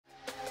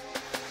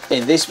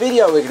In this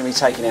video we're going to be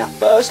taking our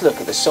first look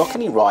at the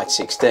Saucony Ride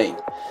 16.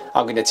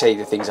 I'm going to tell you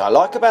the things I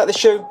like about the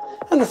shoe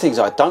and the things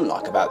I don't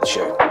like about the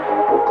shoe.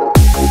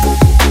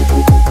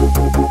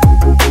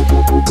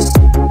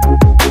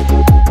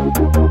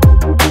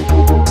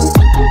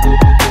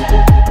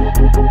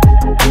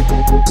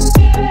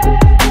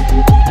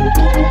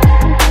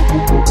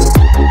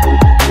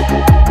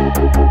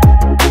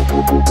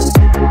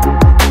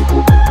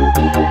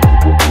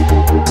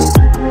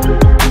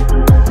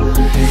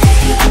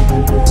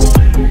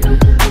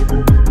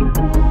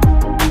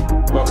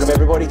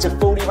 To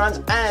FORDY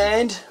Runs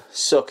and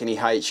Saucony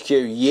HQ.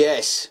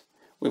 Yes,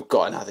 we've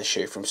got another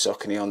shoe from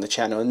Saucony on the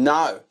channel.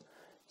 No,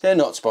 they're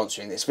not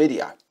sponsoring this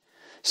video.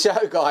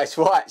 So guys,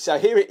 right, so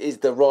here it is,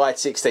 the Ride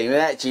 16, and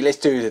actually let's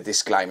do the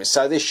disclaimer.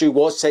 So this shoe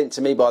was sent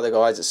to me by the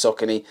guys at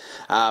Saucony,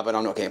 but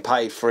I'm not getting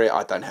paid for it.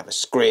 I don't have a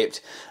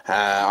script,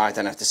 I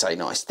don't have to say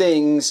nice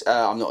things,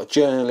 I'm not a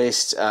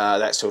journalist,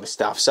 that sort of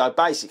stuff. So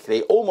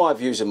basically all my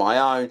views are my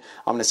own.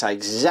 I'm going to say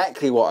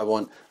exactly what I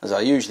want, as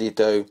I usually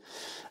do,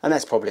 and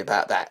that's probably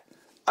about that.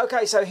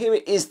 Okay, so here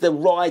it is, the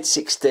Ride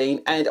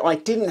 16, and I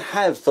didn't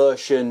have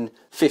version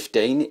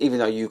 15, even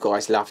though you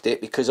guys loved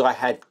it, because I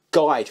had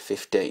Guide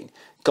 15.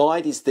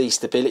 Guide is the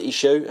stability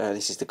shoe,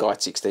 this is the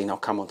Guide 16, I'll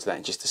come on to that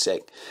in just a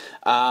sec.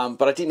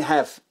 But I didn't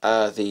have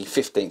the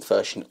 15th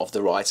version of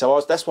the Ride,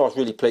 so that's why I was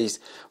really pleased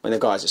when the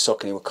guys at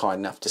Saucony were kind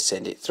enough to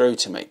send it through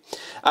to me.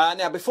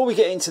 Now, before we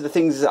get into the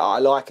things that I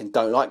like and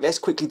don't like, let's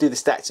quickly do the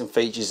stats and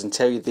features and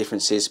tell you the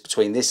differences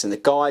between this and the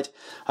Guide,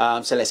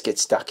 so let's get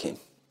stuck in.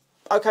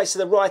 Okay, so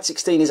the Ride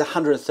 16 is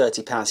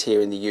 £130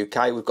 here in the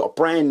UK. We've got a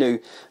brand new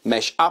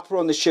mesh upper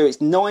on the shoe. It's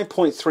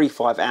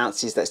 9.35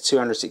 ounces, that's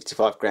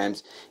 265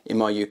 grams in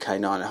my UK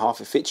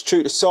 9.5. It fits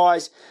true to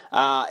size.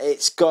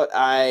 It's got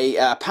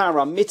a Power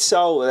Run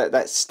midsole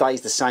that stays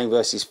the same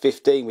versus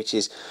 15, which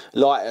is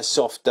lighter,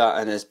 softer,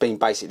 and has been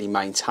basically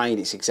maintained.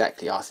 It's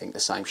exactly, I think, the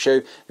same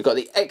shoe. We've got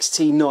the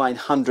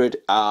XT900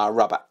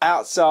 rubber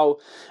outsole.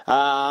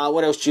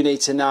 What else do you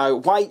need to know?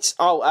 Weight,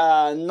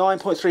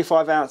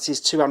 9.35 ounces,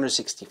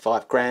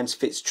 265 grams,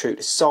 fits true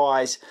to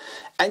size.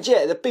 And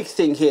yeah, the big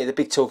thing here, the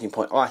big talking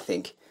point, I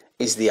think,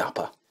 is the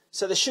upper.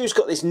 So the shoe's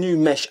got this new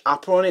mesh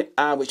upper on it,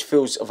 which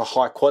feels of a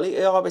high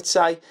quality, I would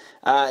say.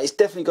 It's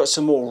definitely got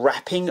some more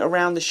wrapping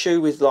around the shoe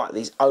with like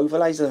these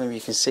overlays. I don't know if you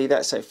can see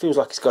that, so it feels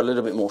like it's got a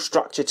little bit more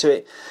structure to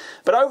it.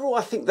 But overall,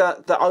 I think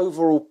that the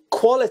overall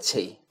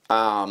quality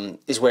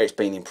is where it's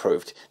been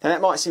improved. Now that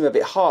might seem a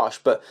bit harsh,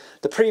 but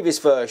the previous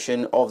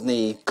version of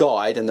the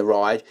Guide and the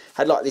Ride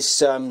had like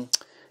this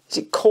is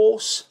it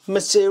coarse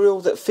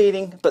material, that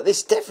feeling? But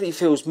this definitely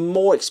feels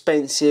more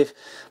expensive,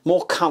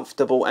 more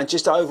comfortable, and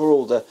just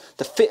overall the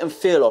fit and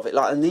feel of it,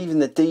 like, and even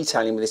the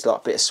detailing with this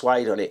like bit of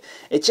suede on it,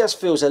 it just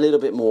feels a little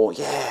bit more,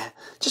 yeah,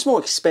 just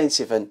more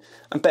expensive and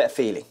better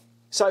feeling.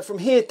 So from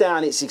here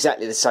down, it's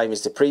exactly the same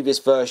as the previous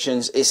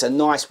versions. It's a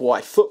nice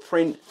wide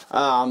footprint,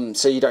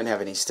 so you don't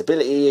have any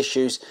stability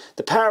issues.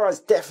 The Power Run's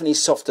definitely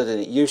softer than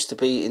it used to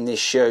be in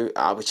this shoe,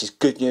 which is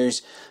good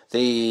news.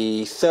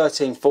 The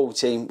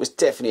 13-14 was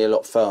definitely a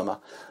lot firmer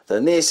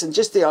than this, and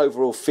just the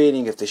overall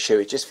feeling of the shoe,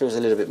 it just feels a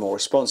little bit more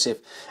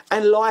responsive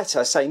and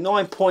lighter. Say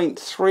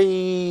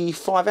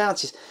 9.35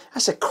 ounces.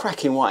 That's a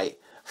cracking weight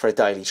for a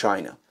daily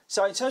trainer.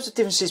 So in terms of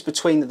differences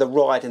between the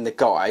Ride and the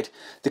Guide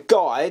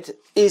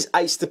is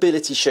a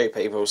stability shoe,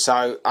 people.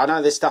 So I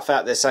know there's stuff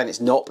out there saying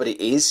it's not, but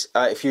it is.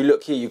 If you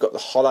look here, you've got the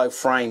hollow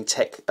frame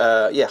tech,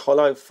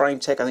 hollow frame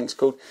tech, I think it's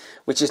called,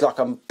 which is like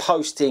a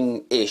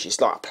posting-ish. It's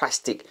like a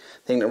plastic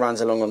thing that runs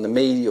along on the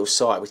medial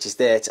side, which is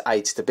there to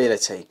aid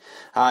stability.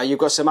 You've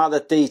got some other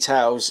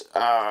details,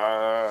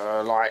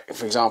 like,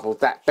 for example,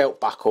 that belt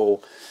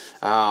buckle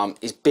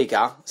is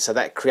bigger, so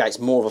that creates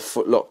more of a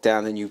foot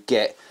lockdown than you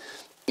get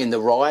in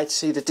the Ride.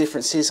 See the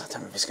differences? I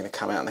don't know if it's going to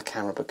come out on the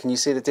camera, but can you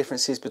see the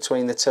differences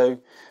between the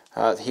two,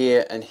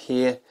 here and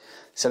here?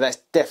 So that's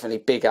definitely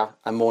bigger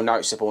and more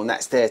noticeable, and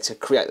that's there to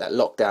create that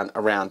lockdown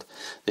around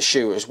the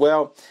shoe as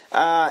well.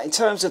 In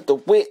terms of the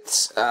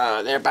widths,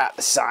 they're about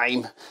the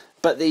same,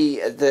 but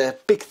the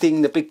big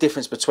thing, the big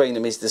difference between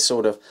them is the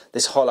sort of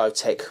this hollow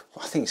tech,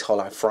 I think it's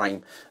hollow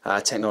frame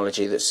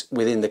technology that's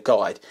within the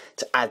Guide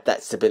to add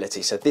that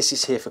stability. So this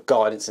is here for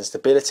guidance and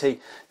stability.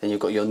 Then you've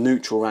got your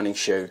neutral running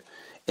shoe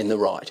in the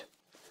Ride.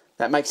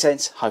 That makes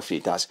sense? Hopefully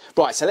it does.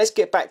 Right, so let's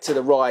get back to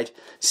the Ride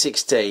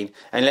 16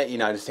 and let you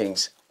know the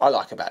things I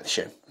like about the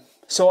shoe.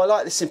 So I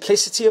like the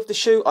simplicity of the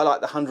shoe. I like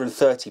the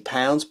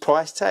 £130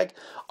 price tag.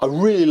 I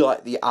really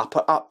like the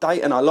upper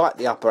update, and I like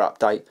the upper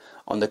update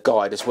on the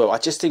Guide as well. I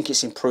just think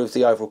it's improved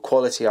the overall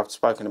quality. I've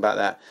spoken about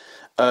that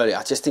earlier.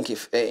 I just think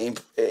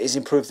it's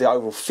improved the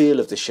overall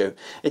feel of the shoe.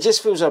 It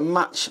just feels a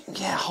much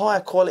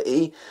higher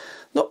quality.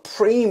 Not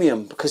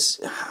premium, because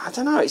I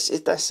don't know,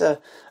 that's a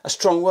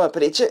strong word,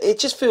 but it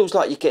just feels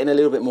like you're getting a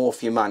little bit more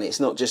for your money. It's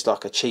not just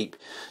like a cheap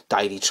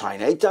daily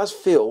trainer. It does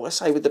feel, let's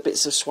say with the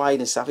bits of suede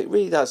and stuff, it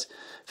really does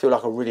feel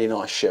like a really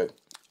nice shoe.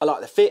 I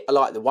like the fit, I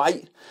like the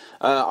weight,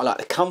 I like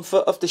the comfort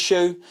of the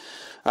shoe.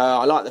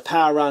 I like the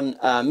Power Run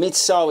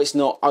midsole. It's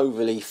not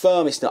overly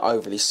firm, it's not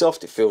overly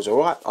soft, it feels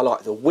alright. I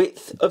like the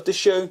width of the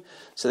shoe,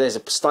 so there's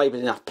a stable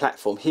enough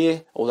platform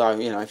here, although,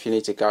 you know, if you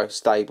need to go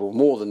stable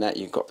more than that,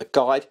 you've got the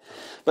guide.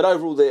 But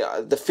overall,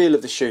 the feel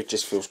of the shoe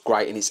just feels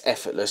great, and it's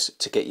effortless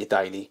to get your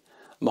daily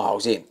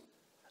miles in.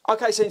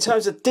 Okay, so in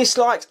terms of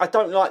dislikes, I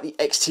don't like the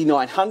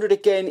XT900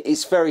 again.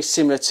 It's very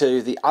similar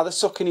to the other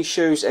Saucony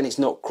shoes, and it's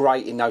not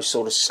great in those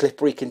sort of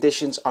slippery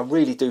conditions. I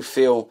really do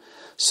feel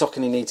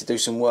Saucony need to do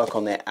some work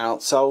on their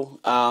outsole.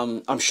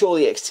 I'm sure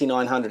the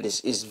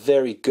XT900 is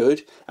very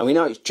good, and we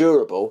know it's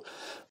durable,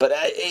 but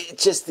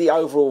just the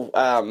overall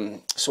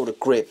sort of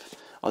grip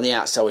on the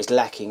outsole is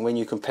lacking when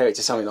you compare it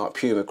to something like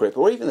Puma Grip,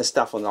 or even the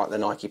stuff on like the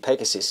Nike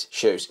Pegasus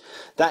shoes.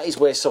 That is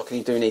where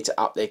Saucony do need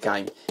to up their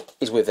game,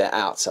 is with their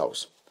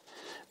outsoles.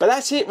 But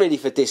that's it really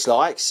for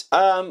dislikes.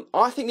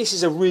 I think this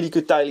is a really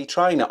good daily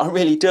trainer, I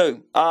really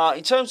do.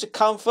 In terms of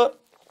comfort,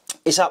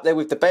 it's up there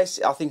with the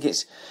best. I think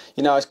it's,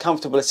 you know, as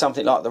comfortable as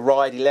something like the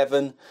Ride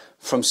 11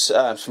 from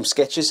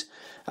Skechers.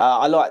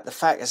 I like the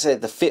fact, as I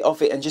said, the fit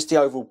of it and just the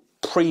overall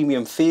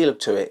premium feel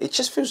to it. It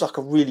just feels like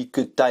a really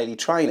good daily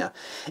trainer.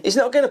 It's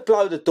not going to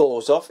blow the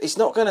doors off. It's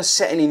not going to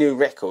set any new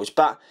records.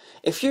 But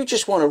if you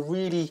just want a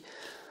really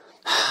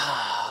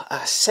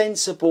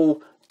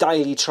sensible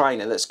daily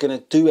trainer that's going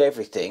to do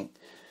everything,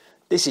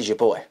 this is your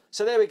boy.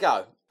 So there we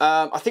go.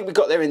 I think we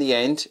got there in the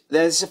end.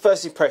 There's the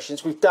first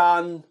impressions. We've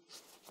done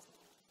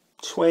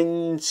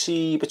between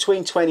 20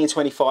 and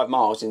 25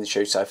 miles in the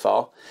shoe so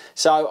far.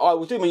 So I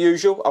will do my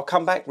usual. I'll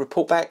come back,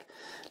 report back,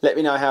 let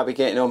me know how we're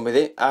getting on with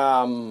it.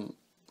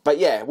 But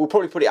yeah, we'll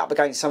probably put it up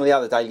against some of the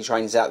other daily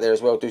trainers out there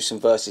as well, do some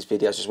versus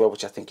videos as well,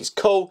 which I think is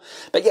cool.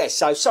 But yeah,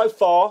 so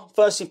far,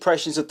 first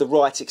impressions of the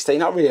Ride 16,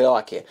 I really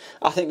like it.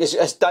 I think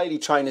as daily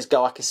trainers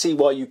go, I can see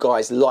why you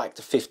guys like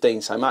the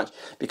 15 so much,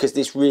 because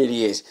this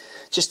really is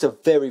just a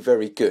very,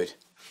 very good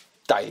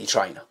daily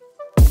trainer.